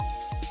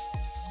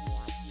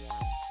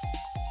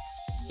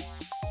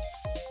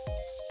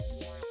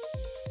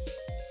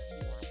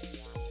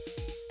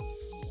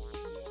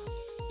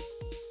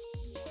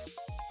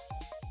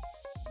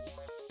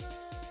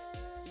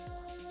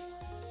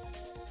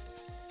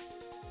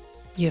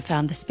You have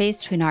found the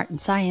space between art and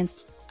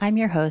science. I'm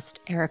your host,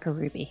 Erica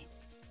Ruby.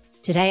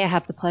 Today I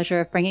have the pleasure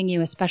of bringing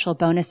you a special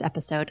bonus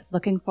episode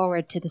looking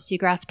forward to the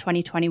SIGGRAPH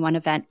 2021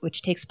 event,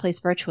 which takes place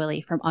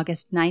virtually from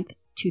August 9th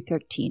to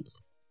 13th.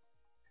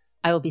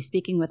 I will be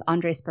speaking with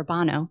Andres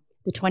Burbano,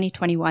 the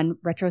 2021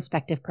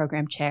 Retrospective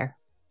Program Chair.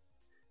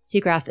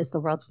 SIGGRAPH is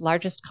the world's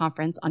largest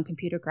conference on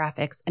computer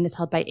graphics and is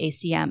held by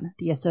ACM,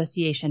 the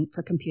Association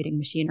for Computing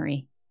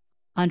Machinery.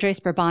 Andres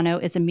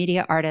Burbano is a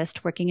media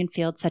artist working in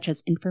fields such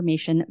as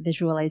information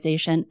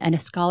visualization and a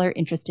scholar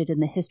interested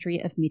in the history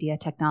of media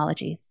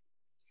technologies.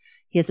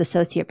 He is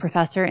associate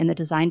professor in the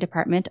design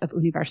department of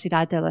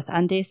Universidad de los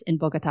Andes in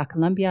Bogotá,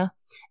 Colombia,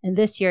 and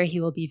this year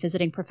he will be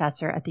visiting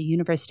professor at the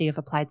University of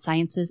Applied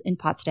Sciences in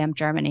Potsdam,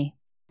 Germany.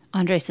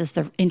 Andres is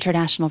the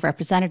international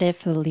representative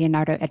for the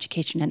Leonardo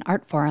Education and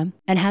Art Forum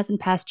and has in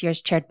past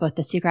years chaired both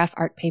the SIGGRAPH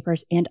Art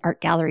Papers and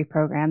Art Gallery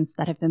programs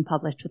that have been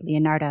published with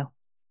Leonardo.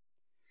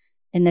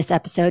 In this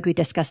episode, we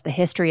discuss the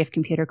history of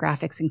computer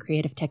graphics and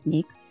creative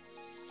techniques,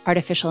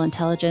 artificial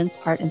intelligence,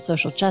 art and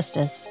social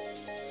justice,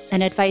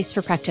 and advice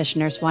for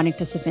practitioners wanting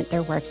to submit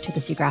their work to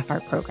the SIGGRAPH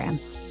Art Program.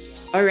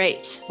 All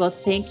right. Well,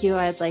 thank you.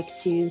 I'd like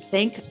to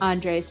thank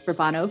Andres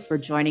Burbano for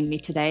joining me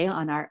today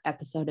on our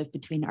episode of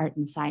Between Art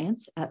and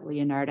Science at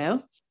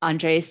Leonardo.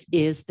 Andres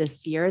is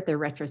this year the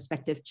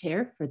retrospective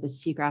chair for the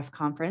SIGGRAPH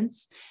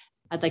conference.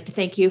 I'd like to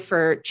thank you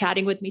for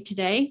chatting with me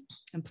today.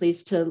 I'm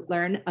pleased to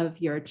learn of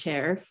your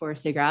chair for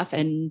SIGGRAPH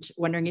and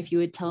wondering if you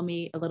would tell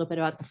me a little bit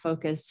about the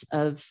focus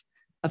of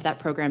that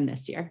program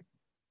this year.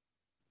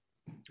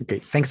 Okay,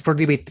 thanks for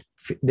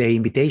the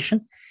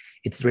invitation.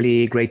 It's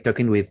really great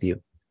talking with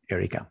you,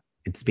 Erica.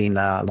 It's been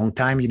a long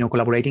time,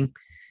 collaborating,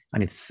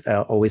 and it's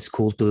always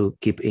cool to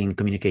keep in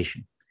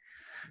communication.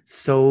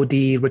 So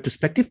the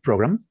retrospective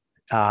program,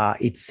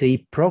 it's a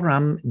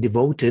program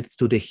devoted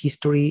to the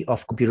history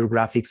of computer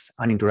graphics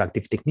and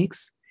interactive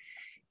techniques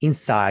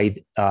inside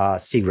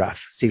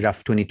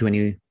SIGGRAPH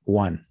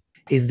 2021.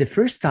 It's the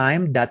first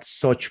time that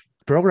such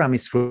program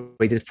is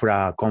created for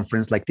a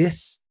conference like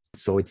this,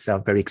 so it's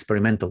very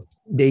experimental.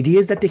 The idea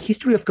is that the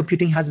history of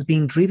computing has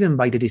been driven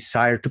by the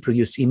desire to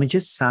produce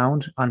images,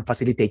 sound, and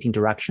facilitate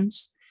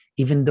interactions,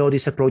 even though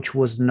this approach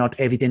was not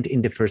evident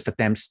in the first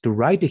attempts to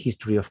write the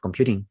history of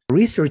computing.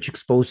 Research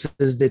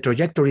exposes the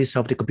trajectories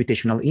of the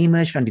computational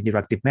image and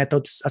interactive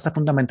methods as a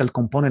fundamental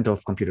component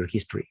of computer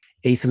history.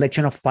 A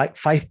selection of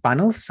 5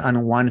 panels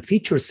and 1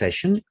 feature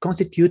session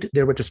constitute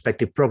the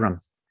retrospective program.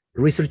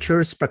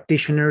 Researchers,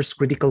 practitioners,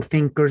 critical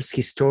thinkers,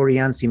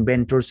 historians,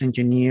 inventors,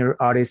 engineers,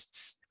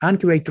 artists, and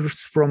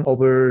curators from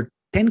over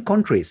 10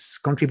 countries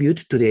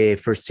contribute to the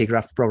first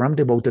SIGGRAPH program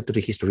devoted to the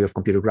history of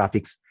computer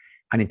graphics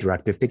and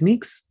interactive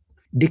techniques.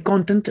 The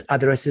content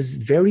addresses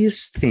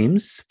various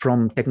themes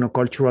from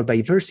technocultural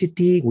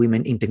diversity,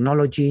 women in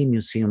technology,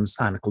 museums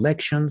and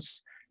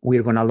collections.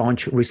 We're going to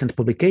launch recent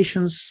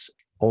publications,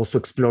 also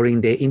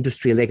exploring the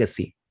industry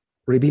legacy,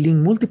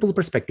 revealing multiple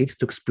perspectives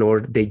to explore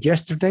the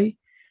yesterday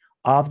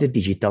of the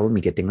digital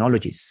media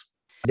technologies.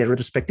 The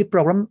retrospective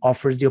program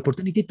offers the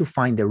opportunity to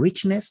find the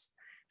richness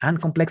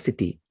and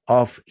complexity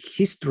of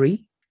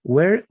history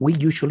where we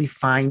usually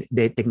find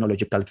the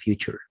technological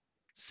future.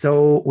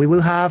 So we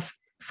will have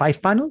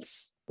 5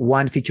 panels,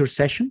 1 feature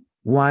session.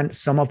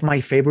 Some of my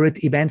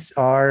favorite events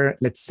are,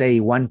 let's say,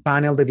 1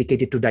 panel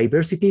dedicated to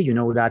diversity. You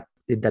know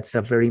that's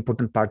a very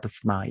important part of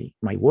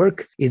my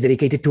work, is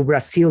dedicated to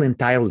Brazil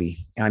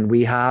entirely. And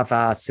we have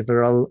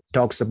several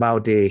talks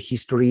about the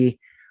history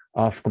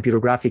of computer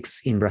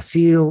graphics in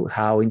Brazil,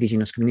 how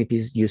indigenous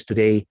communities use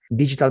today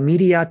digital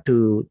media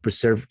to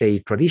preserve their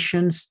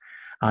traditions.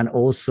 And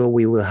also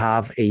we will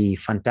have a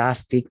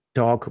fantastic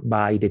talk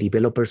by the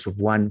developers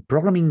of one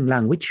programming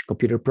language,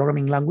 computer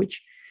programming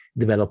language,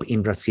 developed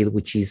in Brazil,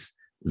 which is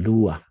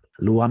Lua.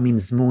 Lua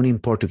means moon in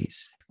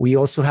Portuguese. We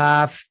also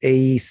have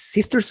a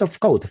Sisters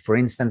of Code, for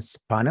instance,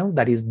 panel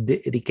that is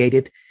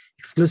dedicated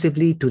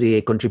exclusively to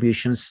the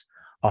contributions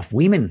of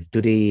women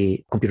to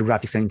the computer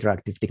graphics and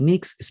interactive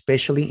techniques,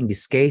 especially in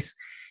this case,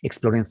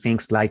 exploring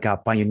things like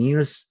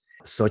pioneers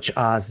such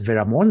as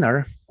Vera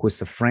Molnar, who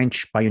is a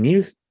French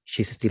pioneer.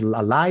 She's still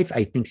alive.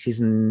 I think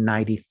she's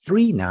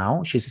 93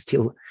 now. She's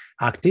still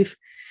active.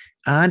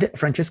 And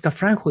Francesca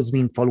Franco has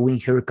been following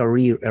her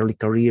early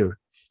career.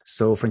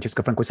 So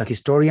Francesca Franco is a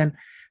historian,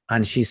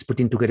 and she's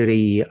putting together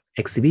an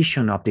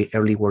exhibition of the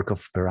early work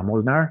of Vera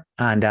Molnar.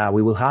 And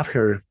we will have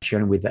her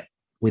sharing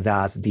with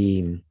us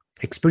the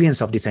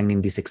experience of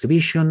designing this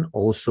exhibition.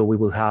 Also, we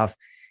will have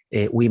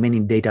women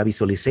in data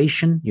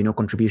visualization,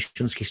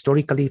 contributions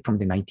historically from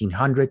the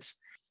 1900s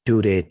to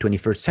the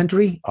 21st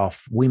century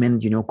of women,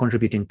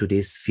 contributing to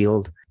this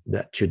field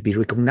that should be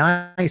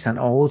recognized. And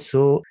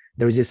also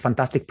there is this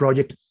fantastic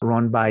project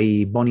run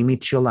by Bonnie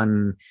Mitchell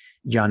and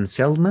Jan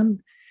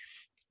Selman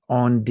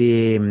on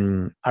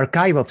the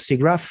archive of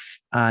SIGGRAPH,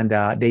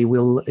 and they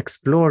will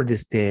explore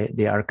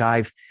the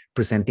archive,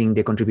 presenting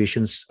the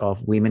contributions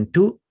of women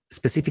to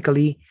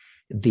specifically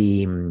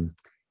the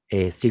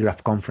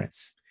SIGGRAPH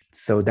conference.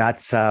 So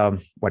that's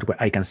what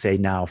I can say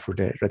now for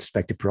the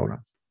retrospective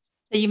program.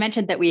 So you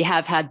mentioned that we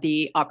have had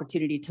the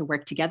opportunity to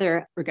work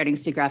together regarding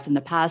SIGGRAPH in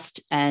the past,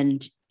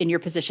 and in your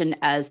position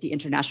as the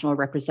international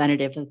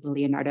representative of the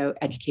Leonardo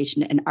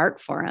Education and Art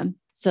Forum.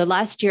 So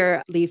last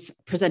year, LEAF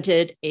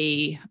presented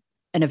an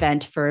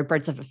event for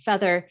Birds of a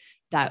Feather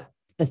that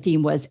the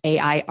theme was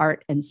AI,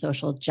 Art, and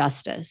Social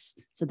Justice.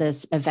 So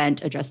this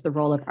event addressed the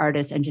role of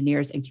artists,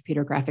 engineers, and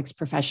computer graphics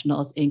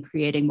professionals in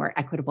creating more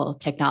equitable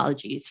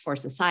technologies for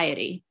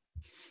society.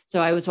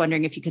 So I was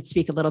wondering if you could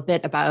speak a little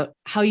bit about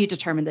how you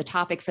determined the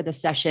topic for the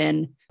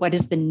session, what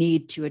is the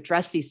need to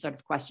address these sort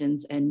of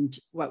questions, and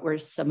what were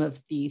some of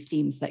the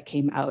themes that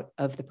came out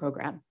of the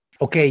program?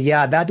 Okay,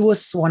 yeah, that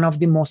was one of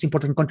the most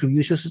important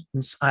contributions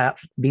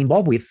I've been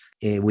involved with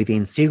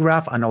within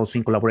SIGGRAPH, and also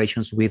in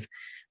collaborations with,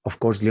 of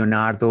course,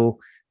 Leonardo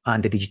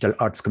and the digital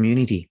arts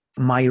community.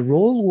 My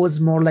role was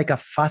more like a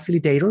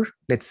facilitator.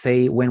 Let's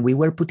say when we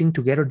were putting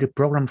together the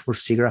program for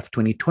SIGGRAPH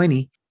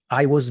 2020,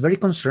 I was very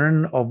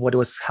concerned of what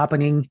was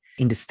happening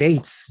in the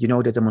States,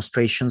 the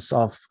demonstrations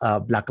of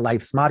Black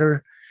Lives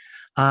Matter,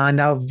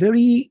 and a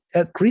very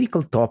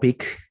critical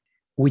topic,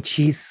 which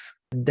is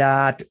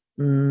that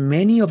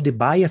many of the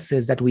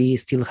biases that we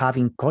still have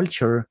in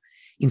culture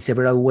in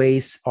several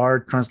ways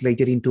are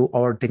translated into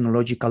our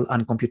technological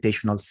and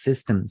computational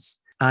systems.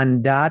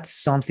 And that's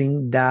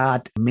something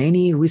that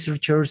many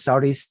researchers,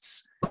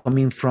 artists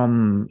coming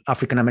from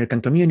African-American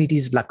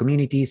communities, Black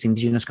communities,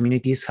 indigenous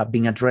communities have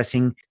been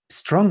addressing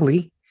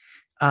strongly.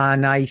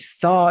 And I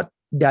thought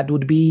that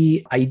would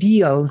be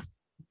ideal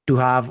to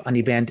have an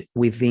event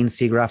within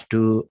SIGGRAPH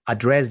to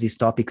address these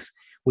topics,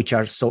 which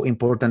are so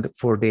important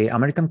for the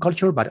American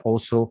culture, but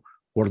also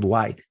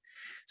worldwide.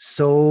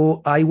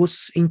 So I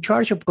was in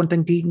charge of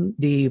contacting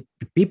the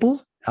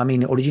people.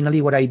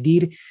 Originally what I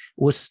did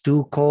was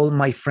to call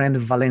my friend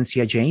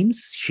Valencia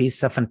James.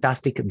 She's a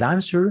fantastic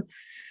dancer,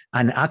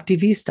 an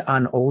activist,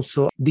 and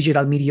also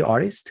digital media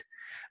artist.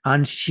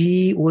 And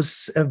she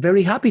was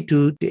very happy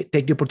to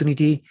take the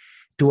opportunity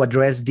to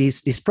address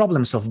these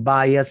problems of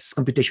bias,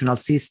 computational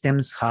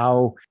systems,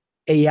 how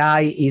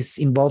AI is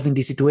involved in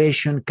the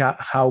situation,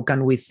 how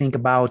can we think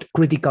about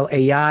critical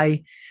AI.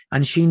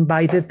 And she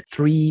invited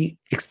 3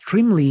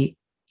 extremely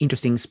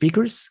interesting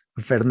speakers: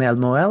 Vernel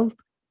Noel,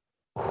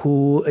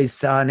 who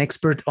is an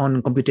expert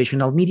on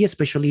computational media,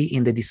 especially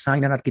in the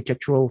design and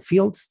architectural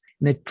fields;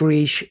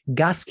 Netrish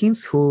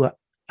Gaskins, who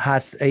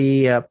has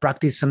a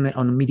practice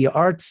on media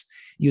arts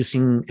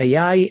using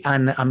AI;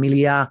 and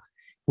Amelia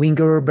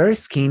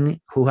Winger-Berskin,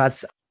 who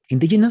has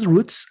indigenous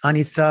roots and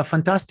is a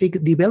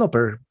fantastic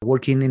developer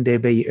working in the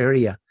Bay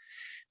Area.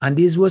 And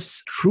this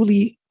was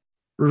truly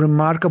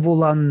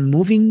remarkable and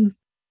moving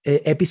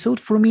episode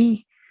for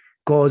me,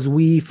 because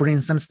we, for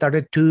instance,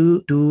 started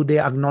to do the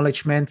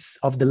acknowledgements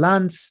of the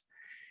lands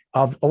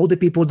of all the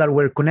people that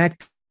were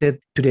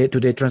connected to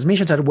the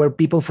transmissions, that were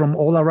people from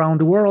all around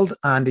the world.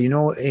 And,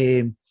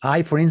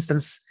 I, for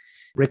instance,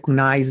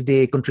 recognize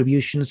the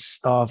contributions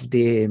of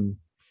the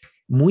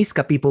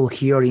Muisca people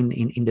here in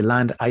the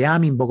land I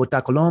am, in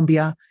Bogota,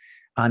 Colombia.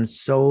 And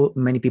so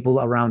many people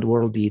around the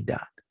world did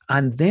that.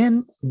 And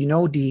then,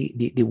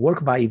 the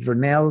work by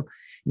Vernel,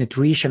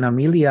 Netrish, and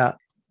Amelia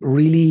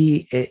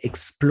really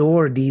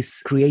explore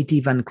these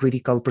creative and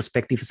critical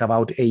perspectives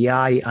about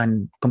AI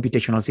and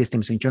computational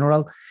systems in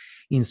general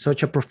in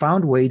such a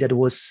profound way that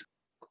was,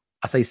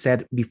 as I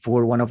said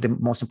before, one of the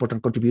most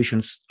important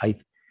contributions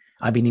I've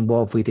been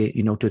involved with, to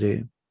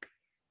the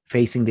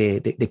facing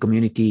the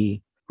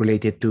community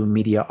related to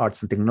media,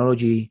 arts, and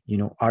technology,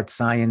 art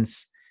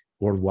science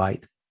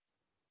worldwide.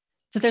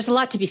 So there's a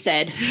lot to be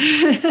said.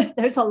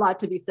 There's a lot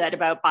to be said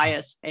about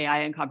bias, AI,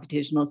 and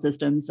computational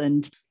systems.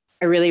 And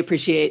I really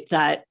appreciate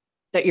that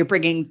you're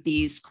bringing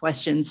these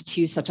questions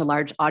to such a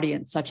large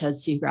audience, such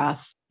as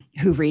SIGGRAPH,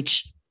 who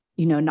reach,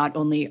 not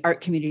only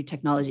art community,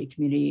 technology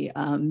community,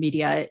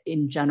 media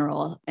in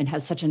general, and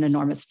has such an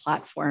enormous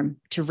platform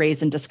to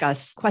raise and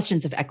discuss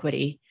questions of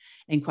equity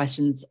and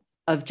questions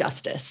of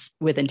justice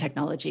within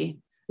technology.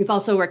 We've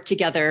also worked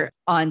together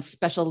on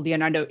special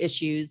Leonardo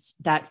issues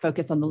that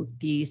focus on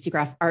the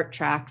SIGGRAPH art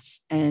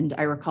tracks. And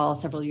I recall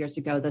several years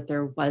ago that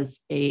there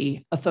was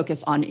a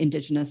focus on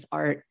Indigenous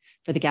art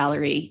for the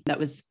gallery that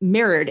was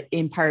mirrored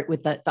in part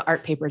with the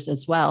art papers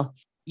as well.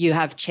 You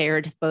have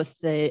chaired both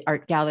the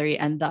art gallery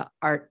and the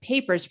art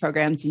papers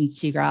programs in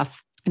SIGGRAPH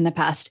in the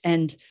past.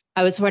 And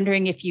I was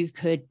wondering if you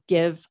could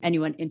give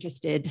anyone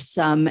interested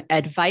some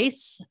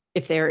advice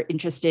if they're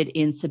interested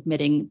in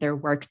submitting their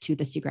work to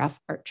the SIGGRAPH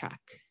art track.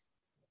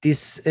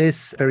 This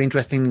is a very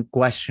interesting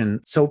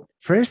question. So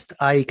first,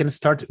 I can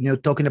start,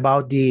 talking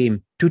about the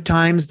 2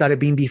 times that I've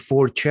been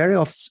before chair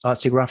of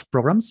SIGGRAPH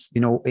programs.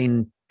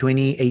 In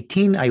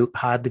 2018, I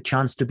had the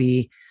chance to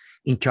be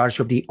in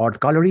charge of the art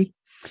gallery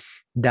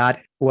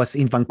that was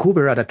in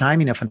Vancouver at a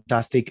time, in a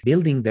fantastic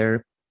building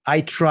there.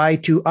 I try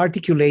to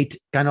articulate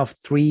kind of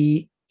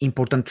 3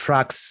 important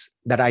tracks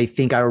that I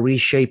think are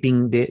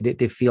reshaping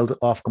the field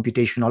of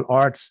computational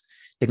arts,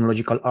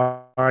 technological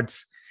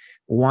arts.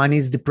 One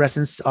is the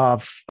presence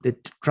of the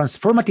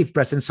transformative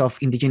presence of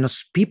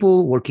indigenous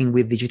people working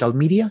with digital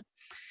media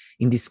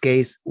In this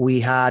case, we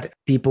had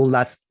people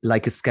that's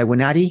like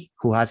Skywinati,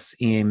 who has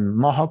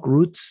Mohawk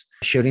roots,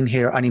 sharing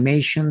her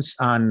animations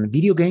and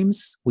video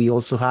games. We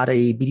also had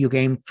a video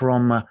game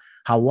from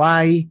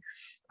Hawaii,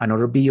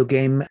 another video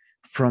game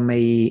from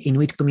a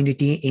Inuit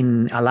community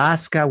in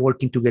Alaska,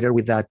 working together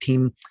with a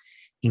team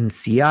in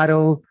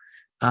Seattle,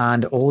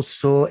 and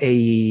also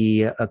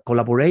a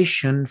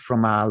collaboration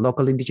from a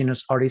local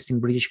indigenous artist in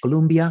British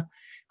Columbia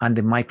and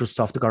the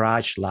Microsoft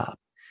Garage Lab.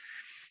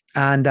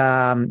 And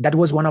that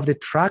was one of the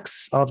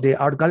tracks of the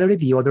art gallery.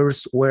 The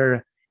others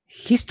were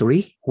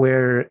history,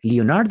 where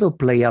Leonardo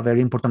played a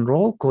very important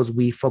role, because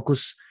we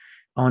focus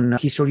on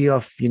history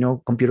of,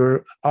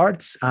 computer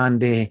arts, and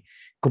the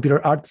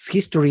computer arts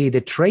history. The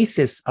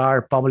traces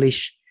are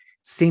published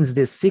since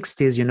the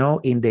 60s,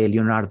 in the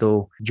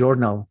Leonardo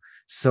Journal.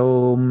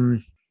 So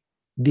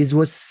this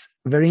was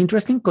very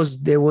interesting,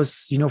 because there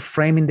was,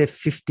 framing the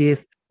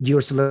 50th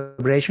year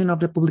celebration of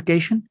the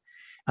publication,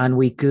 and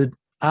we could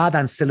add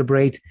and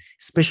celebrate,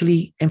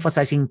 especially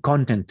emphasizing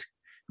content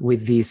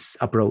with this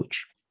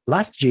approach.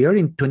 Last year,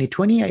 in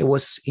 2020, I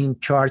was in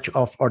charge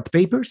of art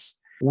papers.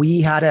 We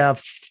had a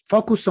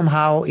focus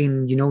somehow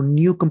in,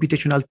 new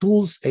computational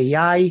tools,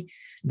 AI.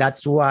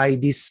 That's why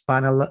this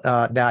panel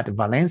that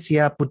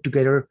Valencia put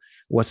together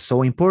was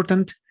so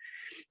important.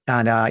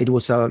 And it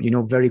was a,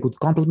 very good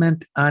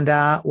compliment. And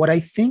what I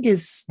think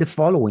is the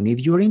following: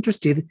 if you're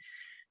interested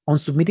on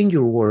submitting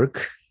your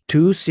work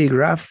to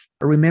SIGGRAPH,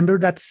 remember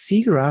that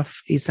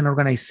SIGGRAPH is an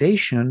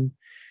organization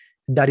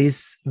that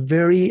is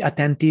very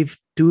attentive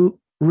to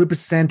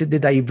represent the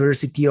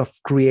diversity of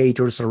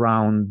creators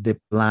around the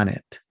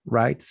planet,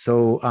 right?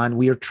 So, and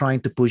we are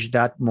trying to push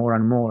that more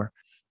and more.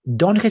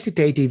 Don't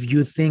hesitate if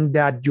you think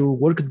that your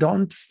work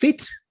don't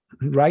fit,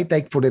 right?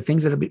 Like for the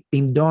things that have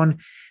been done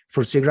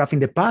for SIGGRAPH in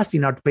the past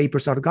in Art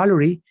Papers Art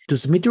Gallery, to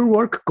submit your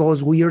work,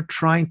 because we are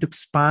trying to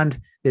expand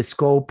the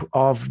scope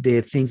of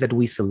the things that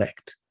we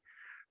select.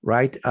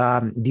 Right.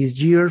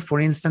 This year, for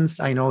instance,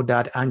 I know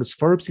that Angus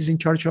Forbes is in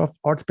charge of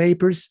art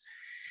papers,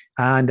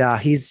 and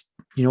he's,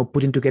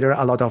 putting together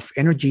a lot of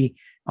energy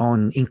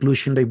on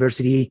inclusion,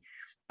 diversity,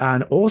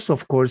 and also,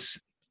 of course,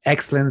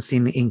 excellence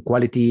in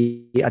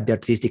quality at the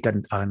artistic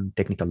and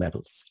technical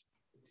levels.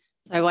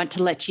 So I want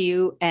to let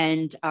you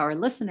and our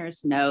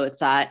listeners know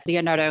that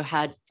Leonardo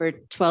had for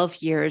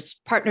 12 years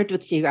partnered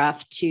with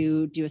SIGGRAPH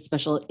to do a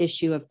special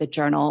issue of the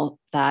journal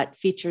that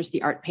features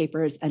the art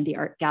papers and the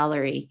art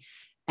gallery.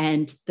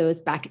 And those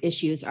back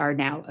issues are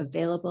now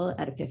available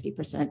at a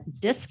 50%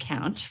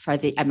 discount for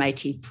the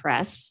MIT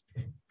Press.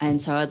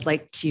 And so I'd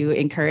like to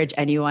encourage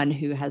anyone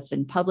who has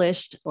been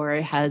published or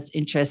has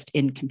interest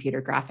in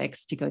computer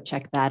graphics to go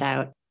check that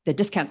out. The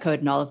discount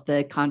code and all of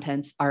the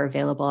contents are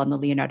available on the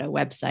Leonardo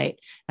website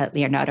at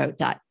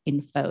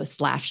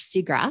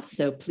leonardo.info/SIGGRAPH.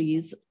 So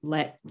please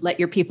let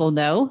your people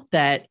know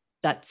that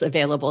that's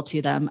available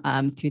to them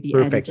through the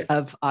Perfect. end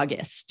of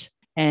August.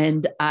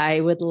 And I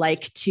would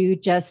like to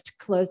just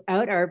close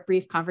out our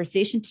brief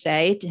conversation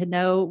today to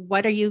know,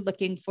 what are you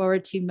looking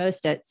forward to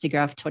most at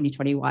SIGGRAPH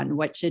 2021?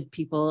 What should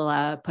people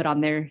put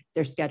on their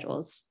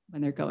schedules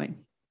when they're going?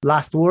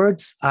 Last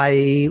words,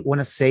 I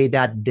want to say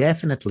that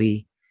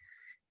definitely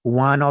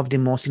one of the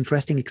most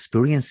interesting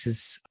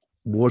experiences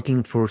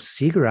working for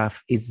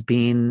SIGGRAPH is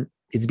being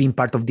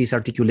part of this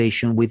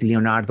articulation with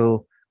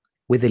Leonardo,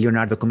 with the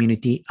Leonardo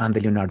community and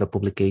the Leonardo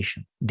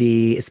publication.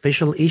 The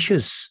special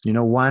issues,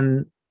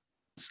 one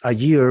a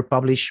year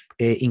published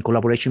in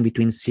collaboration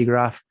between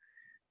SIGGRAPH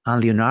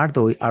and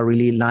Leonardo, are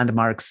really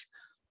landmarks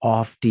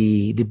of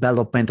the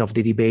development of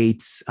the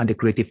debates and the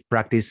creative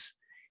practice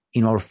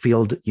in our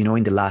field,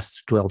 in the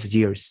last 12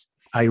 years.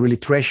 I really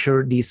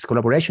treasure this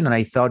collaboration, and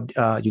I thought,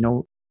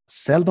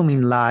 seldom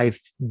in life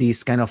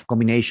these kind of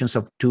combinations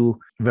of two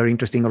very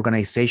interesting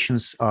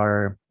organizations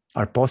are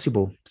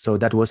possible. So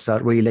that was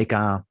really like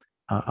a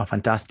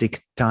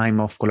fantastic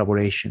time of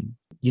collaboration.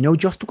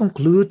 Just to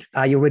conclude,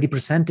 I already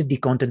presented the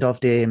content of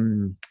the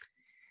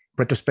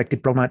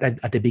retrospective program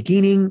at the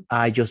beginning.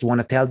 I just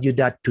want to tell you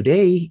that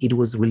today it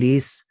was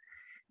released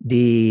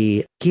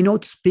the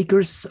keynote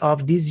speakers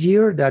of this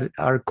year that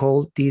are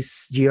called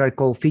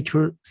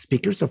feature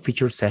speakers or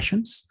feature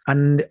sessions.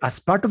 And as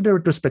part of the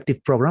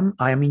retrospective program,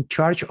 I am in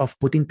charge of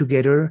putting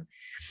together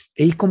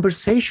a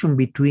conversation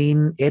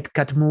between Ed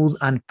Catmull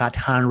and Pat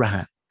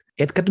Hanrahan.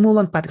 Ed Catmull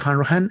and Pat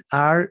Hanrahan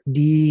are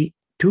the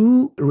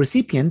two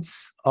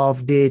recipients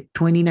of the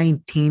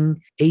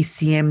 2019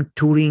 ACM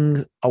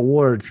Turing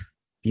Award.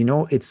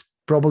 It's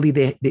probably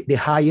the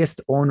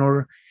highest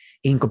honor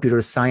in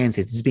computer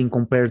sciences. It's being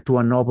compared to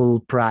a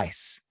Nobel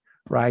Prize,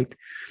 right?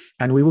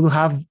 And we will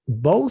have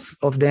both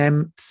of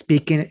them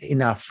speaking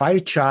in a fire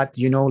chat,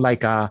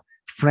 like a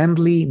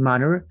friendly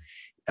manner,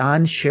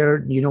 and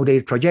share,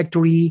 their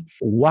trajectory,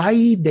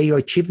 why their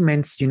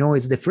achievements,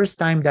 it's the first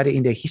time that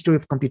in the history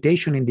of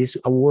computation in this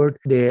award,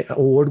 the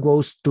award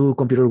goes to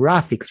computer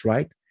graphics,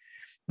 right?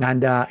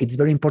 And it's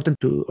very important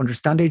to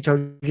understand their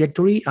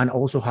trajectory and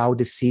also how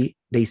they see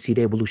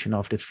the evolution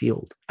of the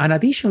field. And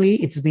additionally,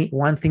 it's been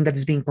one thing that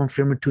is being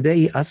confirmed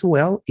today as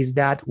well, is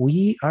that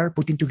we are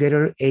putting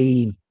together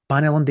a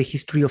panel on the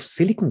history of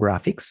silicon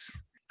graphics.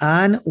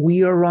 And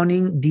we are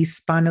running this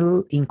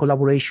panel in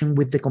collaboration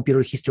with the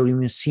Computer History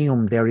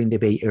Museum there in the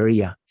Bay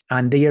Area.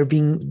 And they are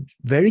being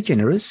very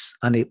generous,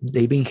 and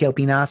they've been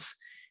helping us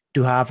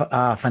to have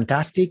a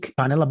fantastic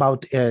panel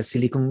about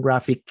silicon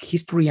graphic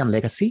history and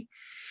legacy.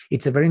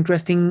 It's a very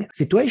interesting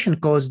situation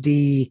because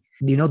the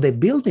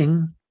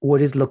building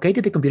where is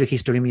located the Computer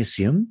History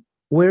Museum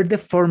were the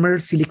former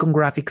Silicon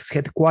Graphics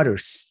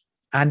headquarters.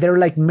 And there are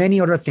like many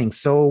other things.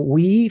 So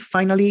we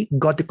finally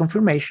got the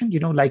confirmation,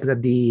 like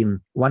that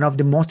one of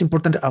the most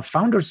important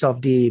founders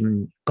of the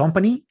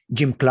company,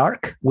 Jim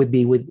Clark, would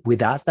be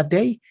with us that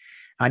day.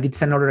 And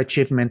it's another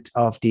achievement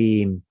of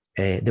the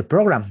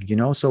program,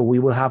 So we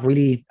will have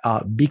really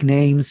big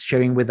names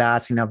sharing with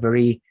us in a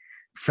very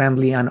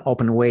friendly and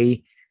open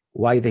way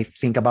why they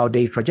think about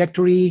their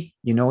trajectory.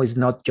 It's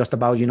not just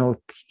about,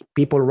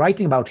 people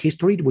writing about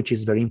history, which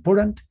is very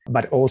important,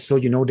 but also,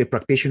 the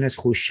practitioners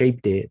who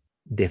shape the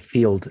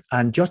field.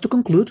 And just to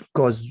conclude,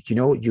 because,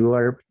 you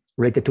are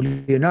related to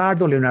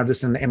Leonardo. Leonardo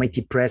is an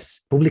MIT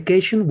Press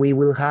publication. We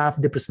will have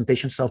the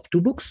presentations of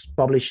 2 books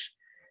published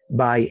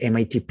by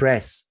MIT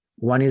Press.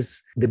 One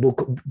is the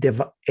book,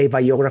 A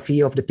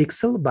Biography of the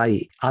Pixel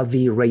by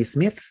Alvy Ray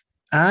Smith,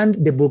 and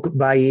the book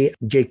by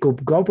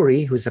Jacob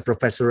Gowbury, who is a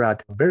professor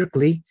at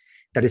Berkeley,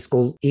 that is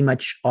called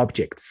Image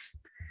Objects.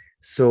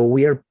 So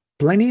we are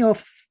plenty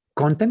of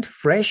content,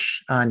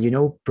 fresh and,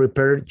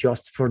 prepared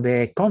just for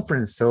the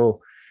conference.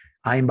 So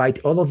I invite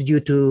all of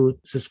you to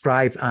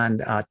subscribe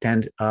and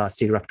attend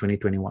SIGGRAPH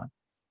 2021.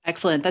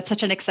 Excellent. That's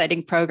such an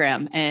exciting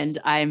program. And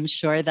I'm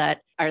sure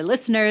that our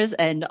listeners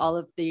and all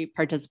of the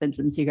participants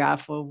in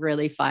SIGGRAPH will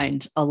really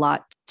find a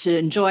lot to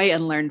enjoy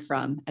and learn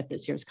from at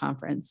this year's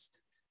conference.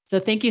 So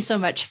thank you so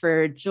much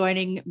for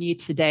joining me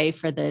today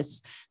for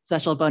this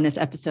special bonus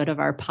episode of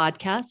our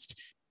podcast.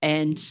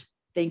 And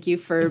thank you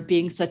for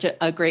being such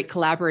a great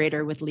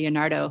collaborator with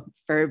Leonardo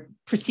for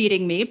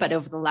preceding me, but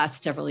over the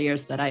last several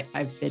years that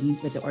I've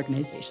been with the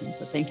organization.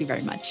 So thank you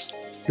very much.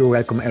 You're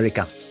welcome,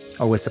 Erica.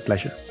 Always a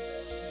pleasure.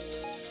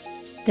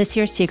 This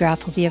year's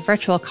SIGGRAPH will be a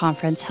virtual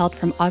conference held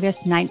from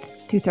August 9th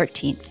through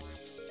 13th.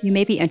 You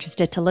may be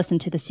interested to listen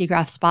to the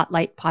SIGGRAPH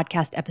Spotlight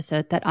podcast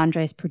episode that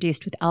Andres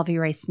produced with Alvy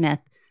Ray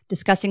Smith,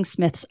 discussing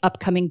Smith's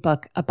upcoming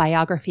book, A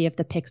Biography of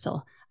the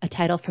Pixel, a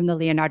title from the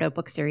Leonardo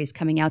book series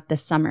coming out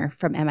this summer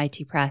from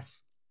MIT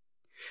Press.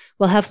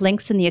 We'll have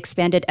links in the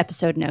expanded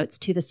episode notes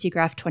to the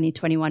SIGGRAPH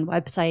 2021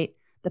 website,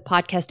 the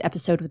podcast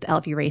episode with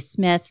Alvy Ray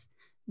Smith,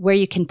 where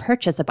you can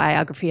purchase A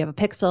Biography of a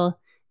Pixel,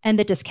 and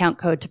the discount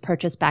code to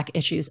purchase back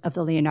issues of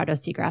the Leonardo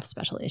SIGGRAPH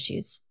special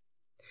issues.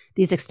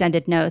 These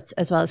extended notes,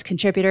 as well as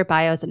contributor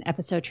bios and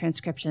episode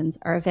transcriptions,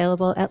 are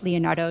available at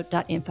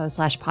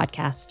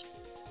leonardo.info/podcast.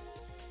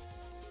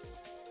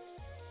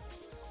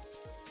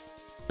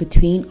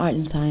 Between Art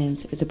and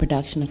Science is a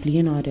production of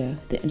Leonardo,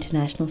 the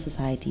International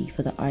Society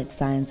for the Arts,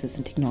 Sciences,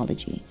 and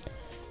Technology.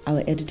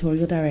 Our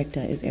editorial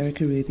director is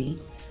Erica Ruby.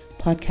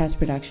 Podcast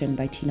production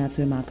by Tina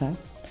Tsuemaka.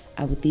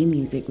 Our theme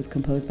music was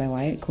composed by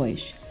Wyatt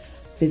Koish.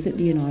 Visit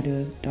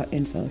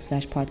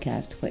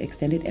leonardo.info/podcast for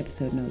extended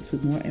episode notes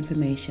with more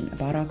information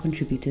about our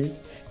contributors,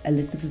 a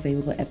list of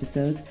available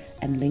episodes,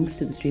 and links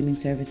to the streaming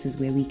services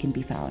where we can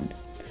be found.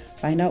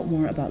 Find out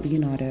more about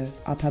Leonardo,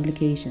 our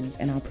publications,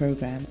 and our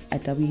programs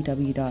at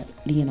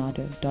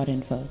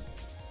www.leonardo.info.